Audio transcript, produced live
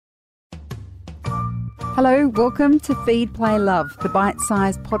Hello, welcome to Feed, Play, Love, the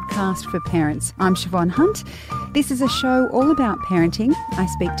bite-sized podcast for parents. I'm Siobhan Hunt. This is a show all about parenting. I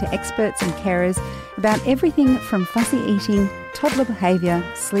speak to experts and carers about everything from fussy eating, toddler behaviour,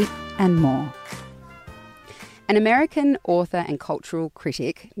 sleep and more. An American author and cultural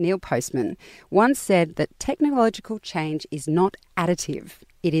critic, Neil Postman, once said that technological change is not additive,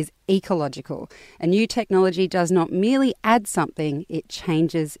 it is ecological. A new technology does not merely add something, it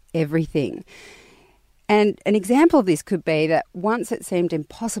changes everything. And an example of this could be that once it seemed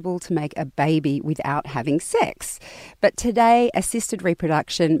impossible to make a baby without having sex. But today, assisted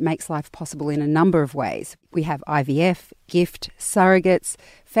reproduction makes life possible in a number of ways. We have IVF, gift, surrogates.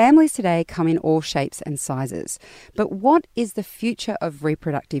 Families today come in all shapes and sizes. But what is the future of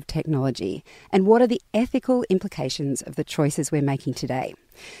reproductive technology? And what are the ethical implications of the choices we're making today?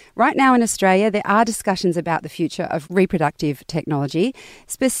 Right now in Australia, there are discussions about the future of reproductive technology,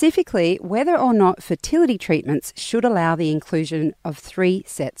 specifically whether or not fertility treatments should allow the inclusion of 3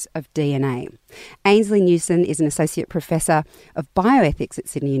 sets of DNA. Ainsley Newson is an Associate Professor of Bioethics at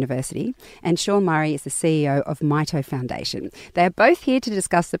Sydney University, and Sean Murray is the CEO of Mito Foundation. They are both here to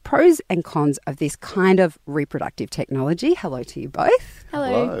discuss the pros and cons of this kind of reproductive technology. Hello to you both.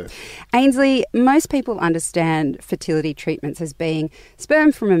 Hello. Ainsley, most people understand fertility treatments as being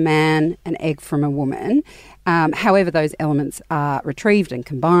sperm from a man, an egg from a woman. However, those elements are retrieved and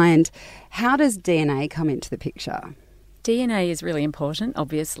combined. How does DNA come into the picture? DNA is really important,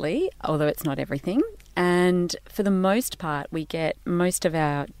 obviously, although it's not everything. And for the most part, we get most of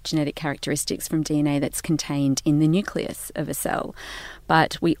our genetic characteristics from DNA that's contained in the nucleus of a cell.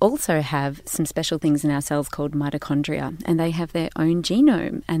 But we also have some special things in our cells called mitochondria, and they have their own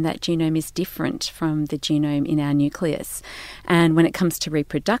genome, and that genome is different from the genome in our nucleus. And when it comes to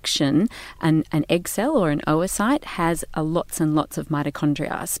reproduction, an egg cell or an oocyte has lots and lots of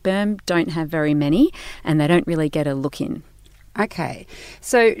mitochondria. Sperm don't have very many, and they don't really get a look in. Okay.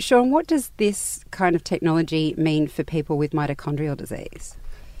 So, Sean, what does this kind of technology mean for people with mitochondrial disease?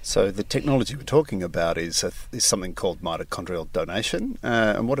 So the technology we're talking about is something called mitochondrial donation,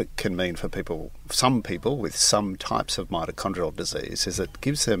 and what it can mean for some people with some types of mitochondrial disease is it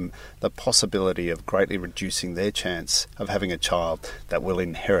gives them the possibility of greatly reducing their chance of having a child that will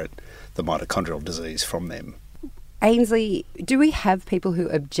inherit the mitochondrial disease from them. Ainsley, do we have people who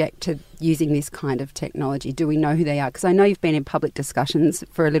object to using this kind of technology? Do we know who they are? Because I know you've been in public discussions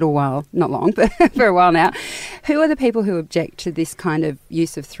for a little while, not long, but for a while now. Who are the people who object to this kind of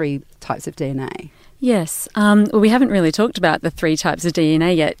use of 3 types of DNA? Yes. Well, we haven't really talked about the 3 types of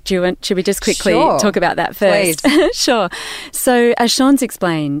DNA yet. Should we just quickly talk about that first? Sure. So as Sean's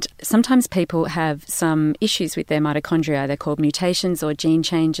explained, sometimes people have some issues with their mitochondria. They're called mutations or gene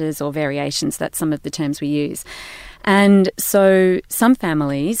changes or variations. That's some of the terms we use. And so some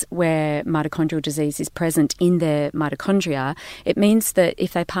families where mitochondrial disease is present in their mitochondria, it means that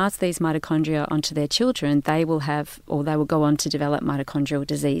if they pass these mitochondria onto their children, they will go on to develop mitochondrial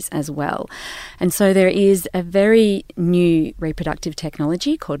disease as well. And so there is a very new reproductive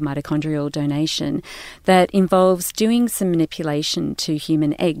technology called mitochondrial donation that involves doing some manipulation to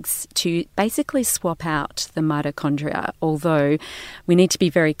human eggs to basically swap out the mitochondria, although we need to be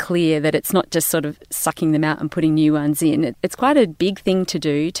very clear that it's not just sort of sucking them out and putting new ones in. It's quite a big thing to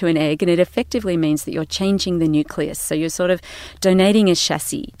do to an egg, and it effectively means that you're changing the nucleus. So you're sort of donating a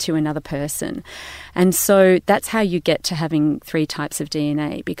chassis to another person. And so that's how you get to having 3 types of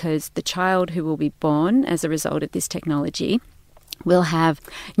DNA, because the child who will be born as a result of this technology will have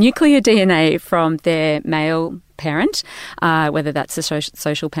nuclear DNA from their male parent, whether that's a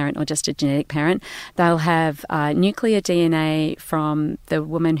social parent or just a genetic parent. They'll have nuclear DNA from the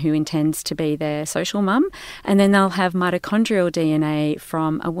woman who intends to be their social mum, and then they'll have mitochondrial DNA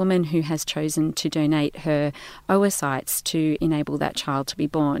from a woman who has chosen to donate her oocytes to enable that child to be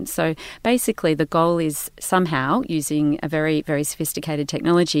born. So basically the goal is somehow, using a very, very sophisticated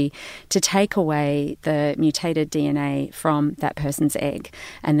technology, to take away the mutated DNA from that person's egg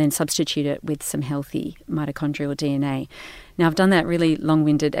and then substitute it with some healthy mitochondrial DNA. Now, I've done that really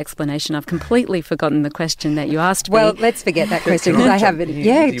long-winded explanation. I've completely forgotten the question that you asked me. Well, let's forget that question because I haven't.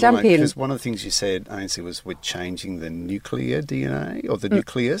 Jump in. Because one of the things you said, Ainsley, was we're changing the nuclear DNA or the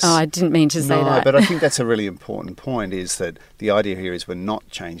nucleus. Oh, I didn't mean to say that. No, but I think that's a really important point, is that the idea here is we're not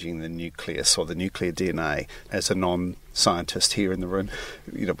changing the nucleus or the nuclear DNA. As a non-scientist here in the room,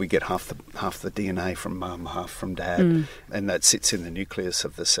 we get half the DNA from mum, half from dad, and that sits in the nucleus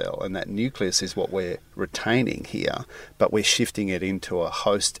of the cell. And that nucleus is what we're retaining here, but we're shifting it into a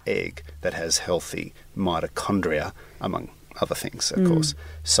host egg that has healthy mitochondria, among other things, of course.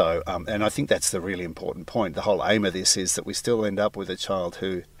 So, and I think that's the really important point. The whole aim of this is that we still end up with a child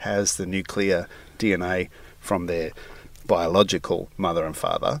who has the nuclear DNA from their biological mother and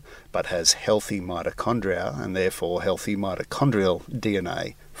father, but has healthy mitochondria and therefore healthy mitochondrial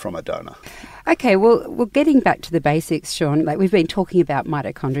DNA from a donor. Okay, well, getting back to the basics, Sean, like we've been talking about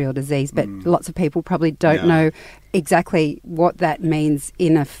mitochondrial disease, but lots of people probably don't know exactly what that means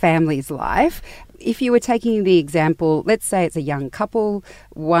in a family's life. If you were taking the example, let's say it's a young couple,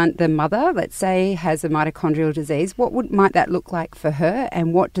 the mother, let's say, has a mitochondrial disease, might that look like for her,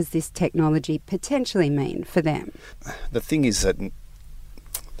 and what does this technology potentially mean for them? The thing is that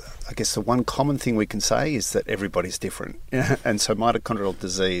I guess the one common thing we can say is that everybody's different. And so mitochondrial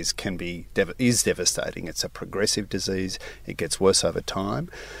disease is devastating. It's a progressive disease. It gets worse over time.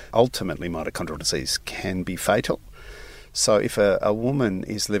 Ultimately, mitochondrial disease can be fatal. So if a woman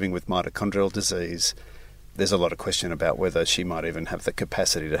is living with mitochondrial disease, there's a lot of question about whether she might even have the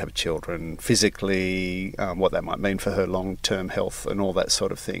capacity to have children physically, what that might mean for her long-term health and all that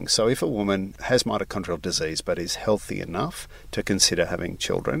sort of thing. So if a woman has mitochondrial disease but is healthy enough to consider having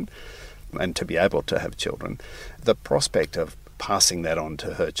children and to be able to have children, the prospect of passing that on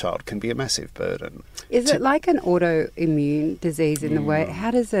to her child can be a massive burden. Is it like an autoimmune disease in the way?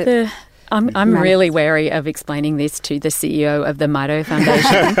 How does it... I'm really wary of explaining this to the CEO of the Mito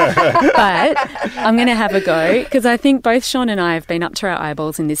Foundation, but I'm going to have a go because I think both Sean and I have been up to our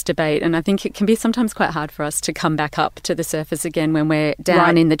eyeballs in this debate, and I think it can be sometimes quite hard for us to come back up to the surface again when we're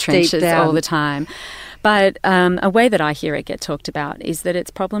down in the trenches all the time. But a way that I hear it get talked about is that it's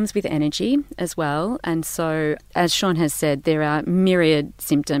problems with energy as well. And so, as Sean has said, there are myriad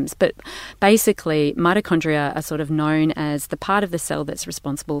symptoms. But basically, mitochondria are sort of known as the part of the cell that's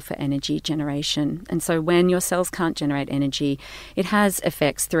responsible for energy generation. And so when your cells can't generate energy, it has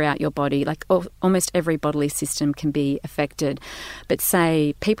effects throughout your body. Like almost every bodily system can be affected. But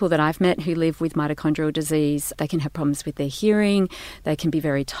say people that I've met who live with mitochondrial disease, they can have problems with their hearing. They can be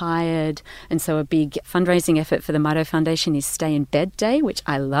very tired. And so a big fundraising effort for the Mito Foundation is Stay in Bed Day, which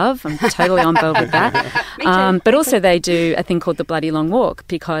I love. I'm totally on board with that. But also they do a thing called the Bloody Long Walk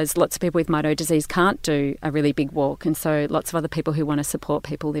because lots of people with Mito disease can't do a really big walk. And so lots of other people who want to support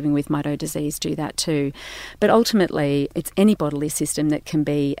people living with Mito disease do that too. But ultimately, it's any bodily system that can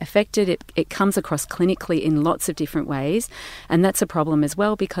be affected. It comes across clinically in lots of different ways. And that's a problem as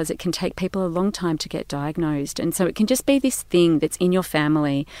well because it can take people a long time to get diagnosed. And so it can just be this thing that's in your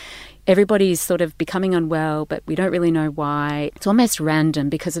family. Everybody's sort of becoming unwell, but we don't really know why. It's almost random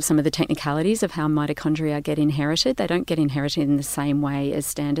because of some of the technicalities of how mitochondria get inherited. They don't get inherited in the same way as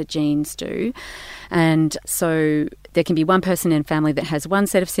standard genes do. And so there can be one person in a family that has one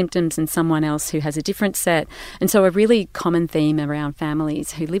set of symptoms and someone else who has a different set. And so a really common theme around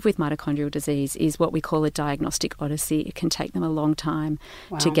families who live with mitochondrial disease is what we call a diagnostic odyssey. It can take them a long time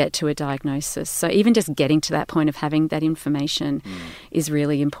to get to a diagnosis. So even just getting to that point of having that information is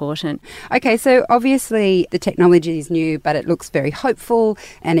really important. Okay, so obviously the technology is new, but it looks very hopeful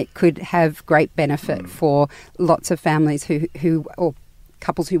and it could have great benefit for lots of families who or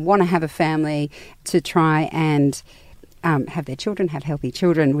couples who want to have a family to try and have their children, have healthy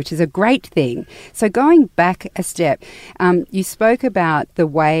children, which is a great thing. So going back a step, you spoke about the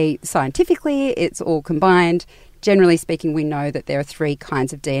way scientifically it's all combined. Generally speaking, we know that there are 3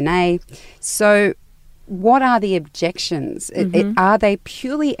 kinds of DNA. So what are the objections? Are they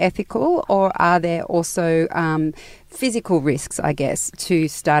purely ethical or are there also physical risks, I guess, to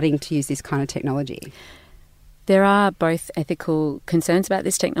starting to use this kind of technology? There are both ethical concerns about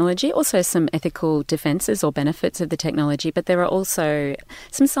this technology, also some ethical defences or benefits of the technology, but there are also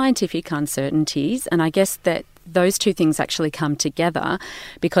some scientific uncertainties, and I guess that those two things actually come together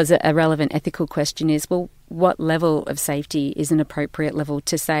because a relevant ethical question is, well, what level of safety is an appropriate level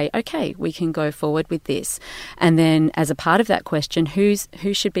to say, okay, we can go forward with this? And then as a part of that question, who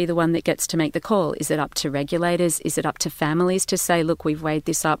should be the one that gets to make the call? Is it up to regulators? Is it up to families to say, look, we've weighed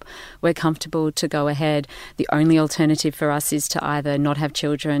this up, we're comfortable to go ahead? The only alternative for us is to either not have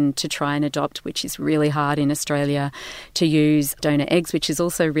children, to try and adopt, which is really hard in Australia, to use donor eggs, which is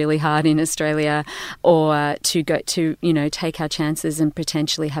also really hard in Australia, or to go to, take our chances and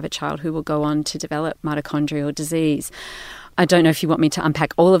potentially have a child who will go on to develop mitochondrial disease. I don't know if you want me to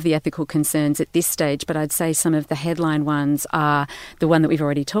unpack all of the ethical concerns at this stage, but I'd say some of the headline ones are the one that we've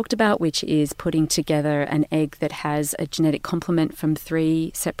already talked about, which is putting together an egg that has a genetic complement from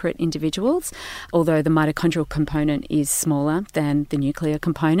 3 separate individuals, although the mitochondrial component is smaller than the nuclear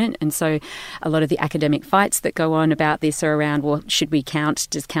component. And so a lot of the academic fights that go on about this are around, well, should we count?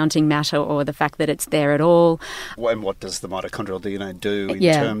 Does counting matter, or the fact that it's there at all? And what does the mitochondrial DNA do in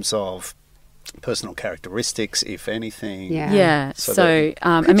terms of personal characteristics, if anything. Yeah. So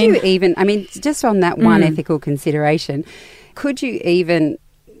could you even, just on that one ethical consideration, could you even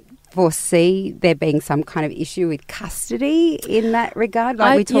foresee there being some kind of issue with custody in that regard?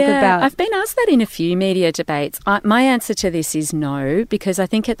 I've been asked that in a few media debates. My answer to this is no, because I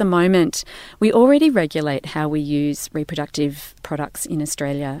think at the moment we already regulate how we use reproductive products in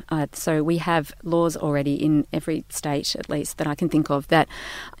Australia. So we have laws already in every state, at least, that I can think of, that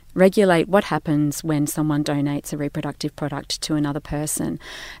regulate what happens when someone donates a reproductive product to another person.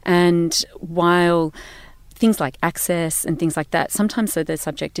 And while things like access and things like that sometimes are the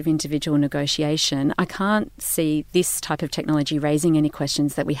subject of individual negotiation, I can't see this type of technology raising any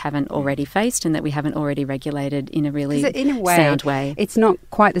questions that we haven't already faced and that we haven't already regulated in a really sound way. It's not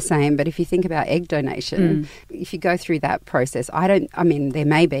quite the same, but if you think about egg donation, if you go through that process, there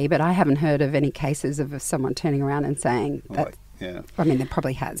may be, but I haven't heard of any cases of someone turning around and saying that. Yeah. There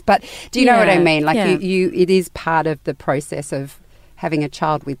probably has. But do you know what I mean? It is part of the process of having a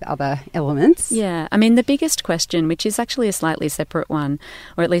child with other elements. Yeah. The biggest question, which is actually a slightly separate one,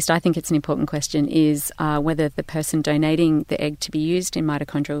 or at least I think it's an important question, is whether the person donating the egg to be used in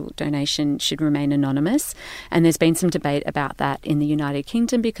mitochondrial donation should remain anonymous. And there's been some debate about that in the United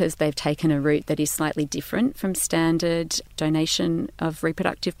Kingdom because they've taken a route that is slightly different from standard donation of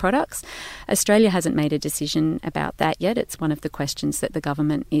reproductive products. Australia hasn't made a decision about that yet. It's one of the questions that the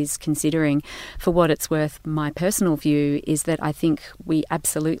government is considering. For what it's worth, my personal view is that I think we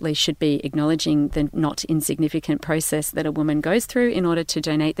absolutely should be acknowledging the not insignificant process that a woman goes through in order to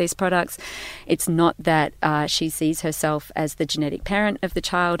donate these products. It's not that she sees herself as the genetic parent of the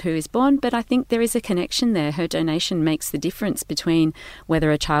child who is born, but I think there is a connection there. Her donation makes the difference between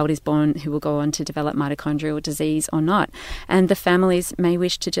whether a child is born who will go on to develop mitochondrial disease or not. And the families may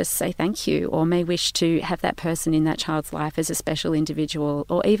wish to just say thank you, or may wish to have that person in that child's life as a special individual,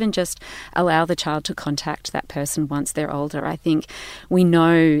 or even just allow the child to contact that person once they're older. I think we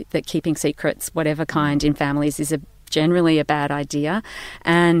know that keeping secrets, whatever kind, in families is generally a bad idea,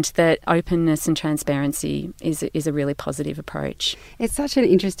 and that openness and transparency is a really positive approach. It's such an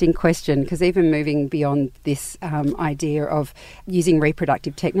interesting question, because even moving beyond this idea of using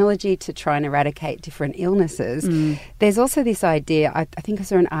reproductive technology to try and eradicate different illnesses, there's also this idea, I think I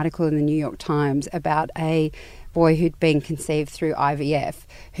saw an article in the New York Times about a boy who'd been conceived through IVF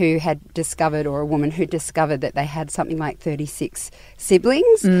who had discovered, or a woman who discovered, that they had something like 36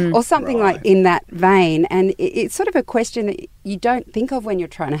 siblings or something like in that vein. And it's sort of a question that you don't think of when you're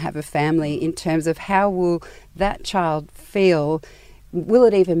trying to have a family, in terms of how will that child feel. Will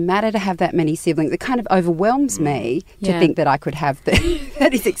it even matter to have that many siblings? It kind of overwhelms me to think that I could have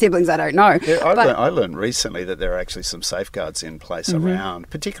 36 siblings. I don't know. Yeah, I learned recently that there are actually some safeguards in place around,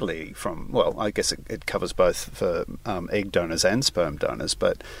 particularly I guess it covers both for egg donors and sperm donors,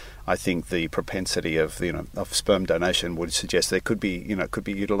 but I think the propensity of sperm donation would suggest there could be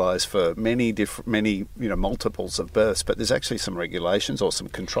utilised for many multiples of births. But there's actually some regulations or some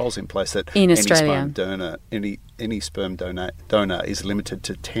controls in place that in Australia, any sperm donor is limited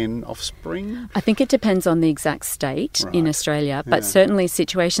to 10 offspring. I think it depends on the exact state in Australia, but certainly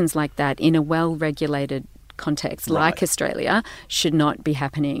situations like that in a well-regulated context like Australia should not be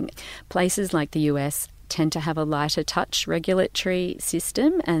happening. Places like the US tend to have a lighter touch regulatory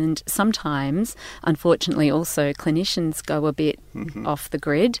system, and sometimes, unfortunately, also clinicians go a bit off the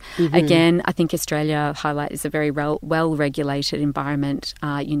grid. Again, I think Australia is a very well-regulated environment.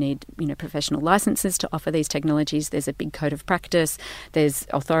 You need professional licenses to offer these technologies. There's a big code of practice. There's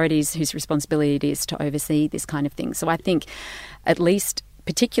authorities whose responsibility it is to oversee this kind of thing. So I think, at least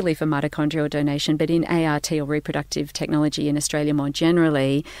particularly for mitochondrial donation, but in ART or reproductive technology in Australia more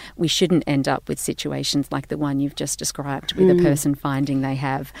generally, we shouldn't end up with situations like the one you've just described, with a person finding they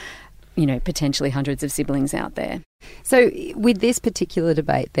have, potentially hundreds of siblings out there. So with this particular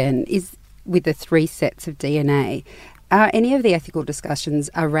debate then, is with the 3 sets of DNA, are any of the ethical discussions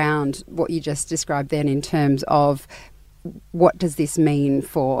around what you just described then, in terms of what does this mean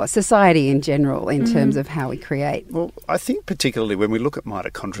for society in general in terms of how we create? Well, I think particularly when we look at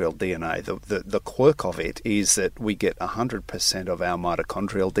mitochondrial DNA, the quirk of it is that we get 100% of our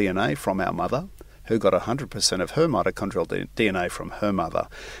mitochondrial DNA from our mother, who got 100% of her mitochondrial DNA from her mother.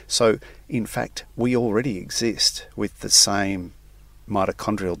 So, in fact, we already exist with the same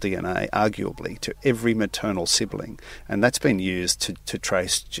mitochondrial DNA, arguably, to every maternal sibling. And that's been used to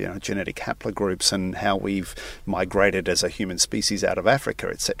trace genetic haplogroups and how we've migrated as a human species out of Africa,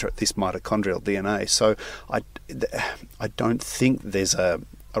 etc., this mitochondrial DNA. So I don't think there's a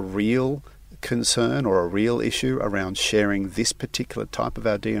real concern or a real issue around sharing this particular type of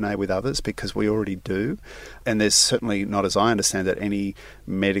our DNA with others, because we already do. And there's certainly not, as I understand it, any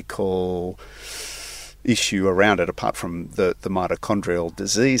medical issue around it apart from the mitochondrial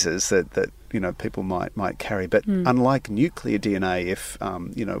diseases that people might carry. But unlike nuclear DNA, if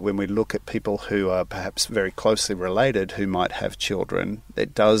when we look at people who are perhaps very closely related who might have children,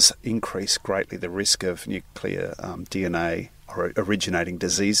 it does increase greatly the risk of nuclear DNA or originating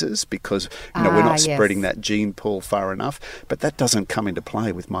diseases, because we're not spreading that gene pool far enough. But that doesn't come into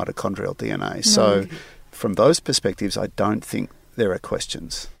play with mitochondrial DNA. So from those perspectives, I don't think there are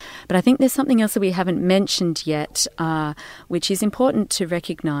questions. But I think there's something else that we haven't mentioned yet, which is important to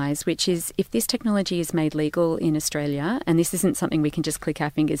recognise, which is if this technology is made legal in Australia, and this isn't something we can just click our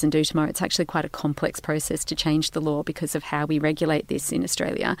fingers and do tomorrow, it's actually quite a complex process to change the law because of how we regulate this in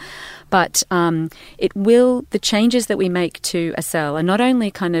Australia. But the changes that we make to a cell are not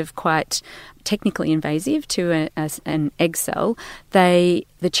only kind of quite technically invasive to an egg cell,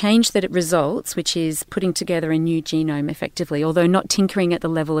 the change that it results, which is putting together a new genome effectively, although not tinkering at the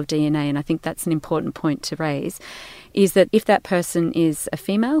level of DNA, and I think that's an important point to raise, is that if that person is a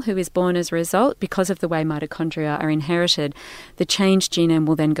female who is born as a result, because of the way mitochondria are inherited, the changed genome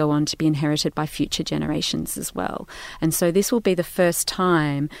will then go on to be inherited by future generations as well. And so this will be the first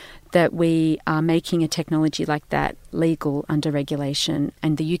time that we are making a technology like that legal under regulation,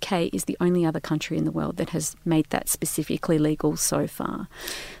 and the UK is the only other country in the world that has made that specifically legal so far.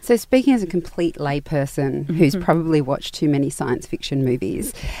 So speaking as a complete layperson who's probably watched too many science fiction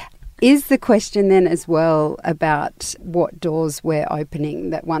movies, is the question then as well about what doors we're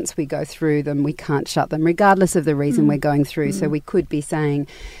opening, that once we go through them, we can't shut them, regardless of the reason we're going through? So we could be saying,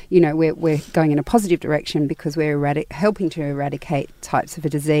 we're going in a positive direction because we're helping to eradicate types of a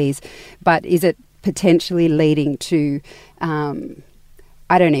disease, but is it potentially leading to...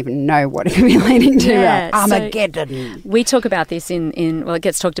 I don't even know what it could be leading to. Armageddon. So we talk about this it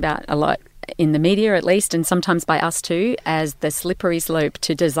gets talked about a lot in the media at least, and sometimes by us too, as the slippery slope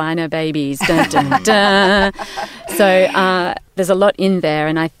to designer babies. Dun, dun, dun. So there's a lot in there,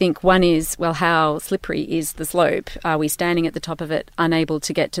 and I think one is, well, how slippery is the slope? Are we standing at the top of it, unable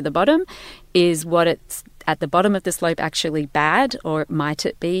to get to the bottom? Is what it's at the bottom of the slope actually bad, or might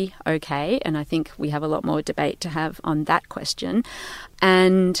it be okay? And I think we have a lot more debate to have on that question.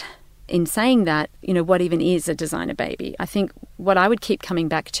 And in saying that, what even is a designer baby? I think what I would keep coming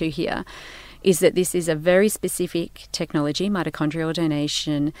back to here is that this is a very specific technology, mitochondrial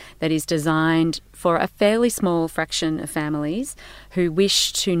donation, that is designed for a fairly small fraction of families who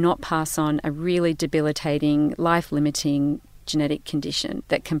wish to not pass on a really debilitating, life-limiting genetic condition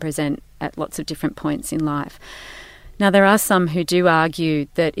that can present at lots of different points in life. Now, there are some who do argue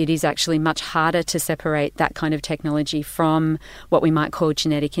that it is actually much harder to separate that kind of technology from what we might call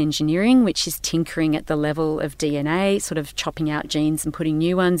genetic engineering, which is tinkering at the level of DNA, sort of chopping out genes and putting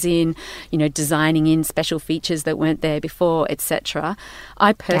new ones in, designing in special features that weren't there before, etc.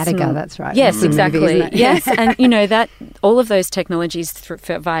 I personally... Gattaca, that's right. Yes, that's exactly. Movie, yes, and that all of those technologies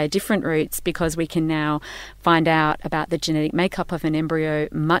via different routes, because we can now find out about the genetic makeup of an embryo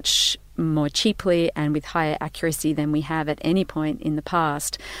much more cheaply and with higher accuracy than we have at any point in the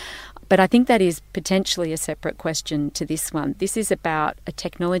past. But I think that is potentially a separate question to this one. This is about a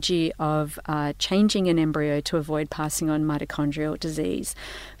technology of changing an embryo to avoid passing on mitochondrial disease.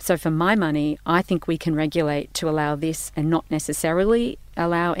 So for my money, I think we can regulate to allow this and not necessarily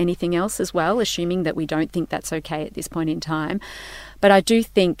allow anything else as well, assuming that we don't think that's okay at this point in time. But I do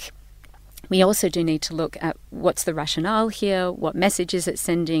think we also do need to look at what's the rationale here, what message is it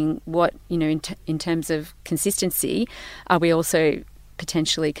sending, what, in terms of consistency, are we also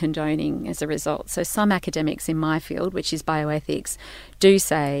potentially condoning as a result. So some academics in my field, which is bioethics, do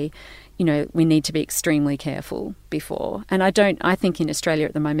say, we need to be extremely careful before. And I think in Australia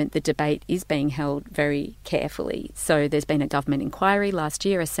at the moment, the debate is being held very carefully. So there's been a government inquiry last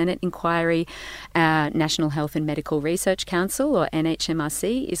year, a Senate inquiry. National Health and Medical Research Council, or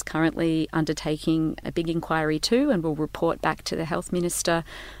NHMRC, is currently undertaking a big inquiry too, and will report back to the Health Minister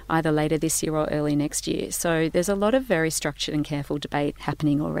either later this year or early next year. So there's a lot of very structured and careful debate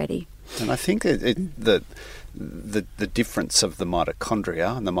happening already. And I think that the difference of the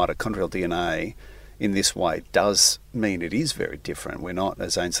mitochondria and the mitochondrial DNA in this way does mean it is very different. We're not,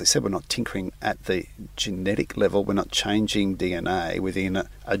 as Ainsley said, we're not tinkering at the genetic level. We're not changing DNA within a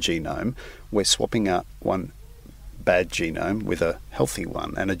genome. We're swapping out one bad genome with a healthy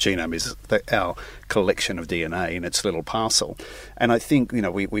one, and a genome is our collection of DNA in its little parcel. And I think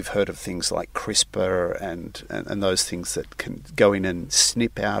we've heard of things like CRISPR and those things that can go in and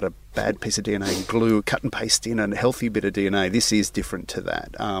snip out a bad piece of DNA and glue, cut and paste in a healthy bit of DNA. This is different to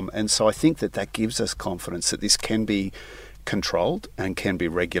that. And so I think that gives us confidence that this can be controlled and can be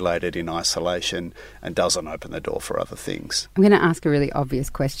regulated in isolation and doesn't open the door for other things. I'm going to ask a really obvious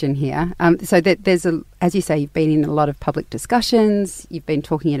question here. So that there's as you say, you've been in a lot of public discussions, you've been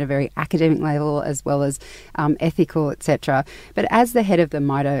talking at a very academic level as well as ethical, etc. But as the head of the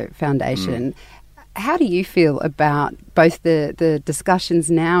Mito Foundation, how do you feel about both the discussions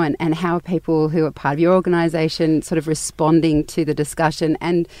now and how people who are part of your organisation sort of responding to the discussion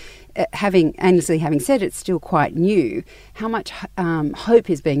and having said it's still quite new, how much hope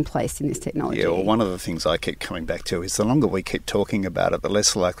is being placed in this technology? Yeah, well, one of the things I keep coming back to is the longer we keep talking about it, the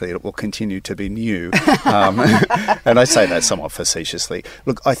less likely it will continue to be new. And I say that somewhat facetiously.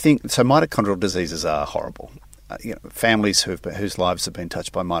 Look, I think, so mitochondrial diseases are horrible. Families whose lives have been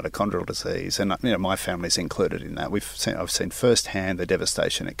touched by mitochondrial disease, and my family's included in that. I've seen firsthand the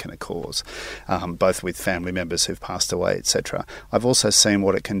devastation it can cause, both with family members who've passed away, etc. I've also seen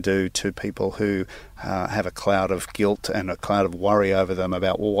what it can do to people who have a cloud of guilt and a cloud of worry over them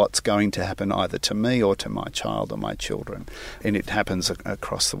about what's going to happen either to me or to my child or my children, and it happens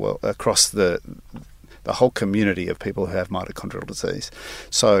across the world, across the whole community of people who have mitochondrial disease.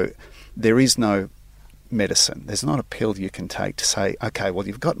 So there is no medicine. There's not a pill you can take to say, okay, well,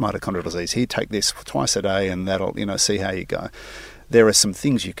 you've got mitochondrial disease, here, take this twice a day and that'll, see how you go. There are some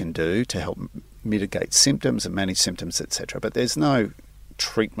things you can do to help mitigate symptoms and manage symptoms, etc., but there's no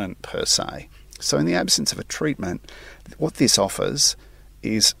treatment per se. So in the absence of a treatment, what this offers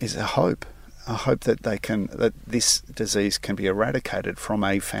is a hope that this disease can be eradicated from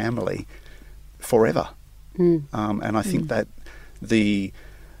a family forever. And I think that the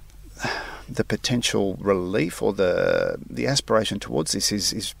potential relief or the aspiration towards this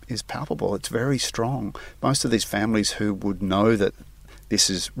is palpable. It's very strong. Most of these families who would know that this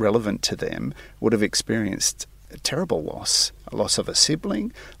is relevant to them would have experienced a terrible loss, a loss of a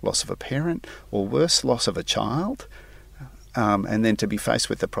sibling, loss of a parent, or worse, loss of a child. And then to be faced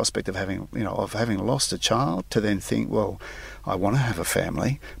with the prospect of having lost a child, to then think, well, I want to have a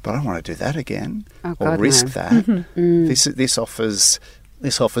family, but I don't want to do that again or risk that. This offers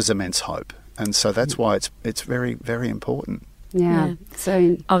immense hope. And so that's why it's very, very important. Yeah.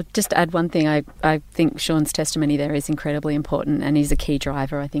 So I'll just add one thing. I think Sean's testimony there is incredibly important and is a key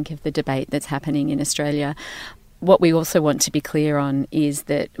driver, I think, of the debate that's happening in Australia. What we also want to be clear on is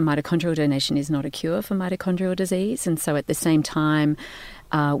that mitochondrial donation is not a cure for mitochondrial disease. And so at the same time,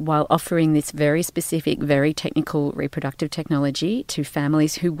 while offering this very specific, very technical reproductive technology to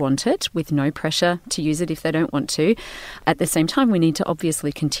families who want it with no pressure to use it if they don't want to, at the same time we need to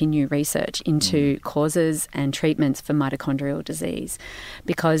obviously continue research into causes and treatments for mitochondrial disease,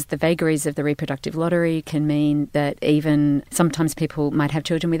 because the vagaries of the reproductive lottery can mean that even sometimes people might have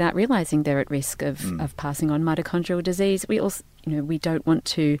children without realising they're at risk of passing on mitochondrial disease. We also, we don't want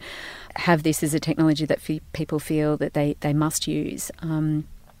to have this as a technology that people feel that they must use.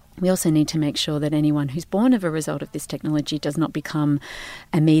 We also need to make sure that anyone who's born as a result of this technology does not become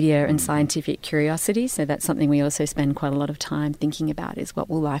a media and scientific curiosity. So that's something we also spend quite a lot of time thinking about, is what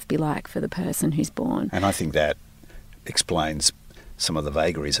will life be like for the person who's born. And I think that explains some of the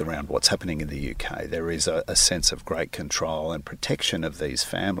vagaries around what's happening in the UK. There is a sense of great control and protection of these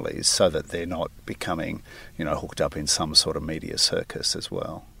families so that they're not becoming, hooked up in some sort of media circus as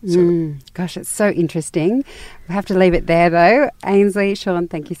well. Gosh, it's so interesting. We'll have to leave it there though. Ainsley, Sean,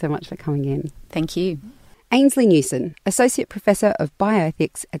 thank you so much for coming in. Thank you. Ainsley Newson, Associate Professor of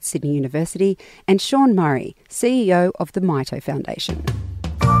Bioethics at Sydney University, and Sean Murray, CEO of the Mito Foundation.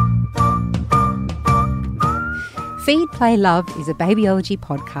 Feed, Play, Love is a babyology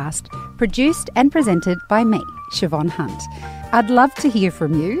podcast produced and presented by me, Siobhan Hunt. I'd love to hear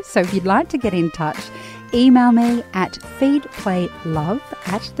from you, so if you'd like to get in touch, email me at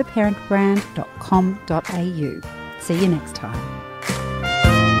feedplaylove@theparentbrand.com.au. See you next time.